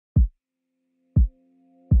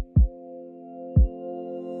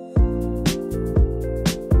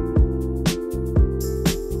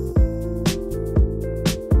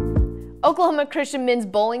Oklahoma Christian men's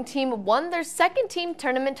bowling team won their second team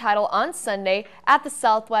tournament title on Sunday at the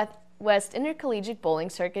Southwest Intercollegiate Bowling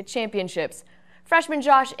Circuit Championships. Freshman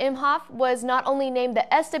Josh Imhoff was not only named the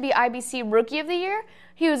SWIBC Rookie of the Year,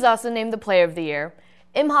 he was also named the Player of the Year.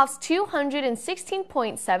 Imhoff's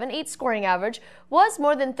 216.78 scoring average was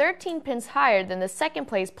more than 13 pins higher than the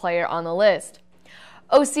second-place player on the list.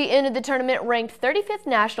 OC ended the tournament ranked 35th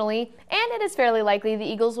nationally, and it is fairly likely the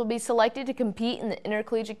Eagles will be selected to compete in the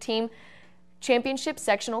Intercollegiate Team Championship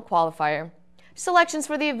Sectional Qualifier. Selections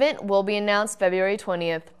for the event will be announced February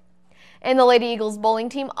 20th. And the Lady Eagles bowling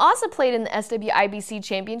team also played in the SWIBC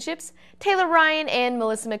Championships. Taylor Ryan and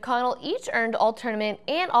Melissa McConnell each earned all tournament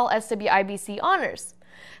and all SWIBC honors.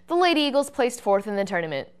 The Lady Eagles placed fourth in the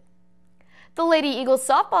tournament. The Lady Eagles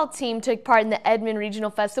softball team took part in the Edmond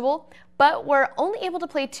Regional Festival, but were only able to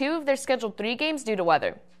play 2 of their scheduled 3 games due to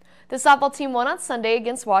weather. The softball team won on Sunday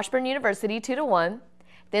against Washburn University 2-1.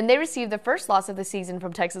 Then they received the first loss of the season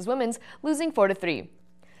from Texas Women's, losing 4-3.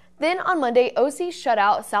 Then on Monday, OC shut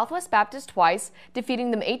out Southwest Baptist twice,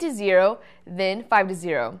 defeating them 8-0, then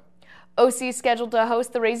 5-0. OC is scheduled to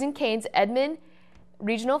host the Raising Cane's Edmond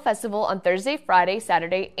Regional Festival on Thursday, Friday,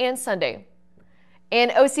 Saturday, and Sunday.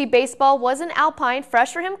 And OC baseball was an Alpine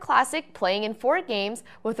Fresh for Him Classic, playing in 4 games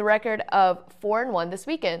with a record of 4-1 this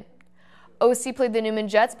weekend. OC played the Newman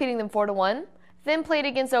Jets, beating them 4-1, then played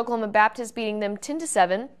against Oklahoma Baptist, beating them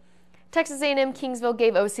 10-7. Texas A&M Kingsville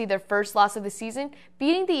gave OC their first loss of the season,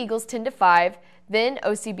 beating the Eagles 10-5, then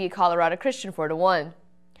OC beat Colorado Christian 4-1.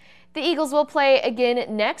 The Eagles will play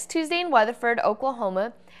again next Tuesday in Weatherford,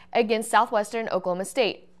 Oklahoma, against Southwestern Oklahoma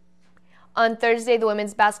State. On Thursday, the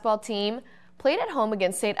women's basketball team played at home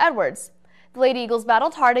against St. Edwards. The Lady Eagles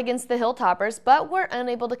battled hard against the Hilltoppers, but were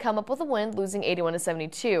unable to come up with a win, losing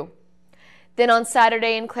 81-72. Then on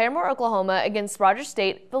Saturday in Claremore, Oklahoma, against Rogers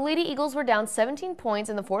State, the Lady Eagles were down 17 points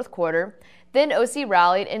in the fourth quarter. Then OC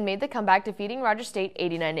rallied and made the comeback, defeating Rogers State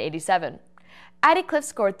 89-87. Addie Cliff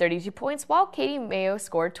scored 32 points, while Katie Mayo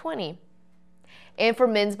scored 20. And for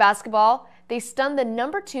men's basketball, they stunned the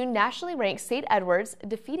number 2 nationally ranked St. Edwards,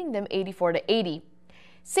 defeating them 84-80.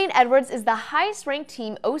 St. Edwards is the highest-ranked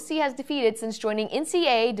team OC has defeated since joining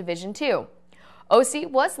NCAA Division II.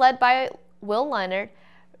 OC was led by Will Leonard,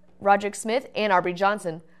 Roderick Smith, and Aubrey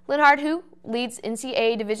Johnson. Linhard, who leads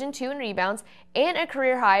NCAA Division II in rebounds and a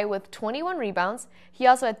career high with 21 rebounds, he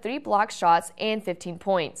also had 3 blocked shots and 15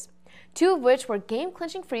 points, 2 of which were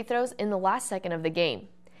game-clinching free throws in the last second of the game.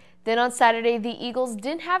 Then on Saturday, the Eagles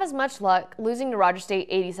didn't have as much luck, losing to Rogers State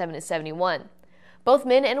 87-71. Both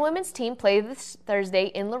men and women's team played this Thursday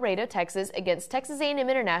in Laredo, Texas against Texas A&M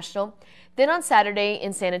International, then on Saturday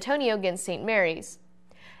in San Antonio against St. Mary's.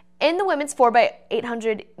 And the women's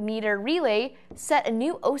 4x800 meter relay set a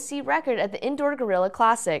new OC record at the Indoor Gorilla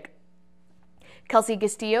Classic. Kelsey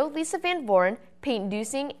Castillo, Lisa Van Voren, Peyton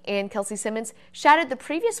Dusing, and Kelsey Simmons shattered the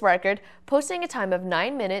previous record, posting a time of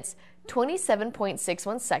 9 minutes,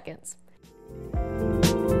 27.61 seconds.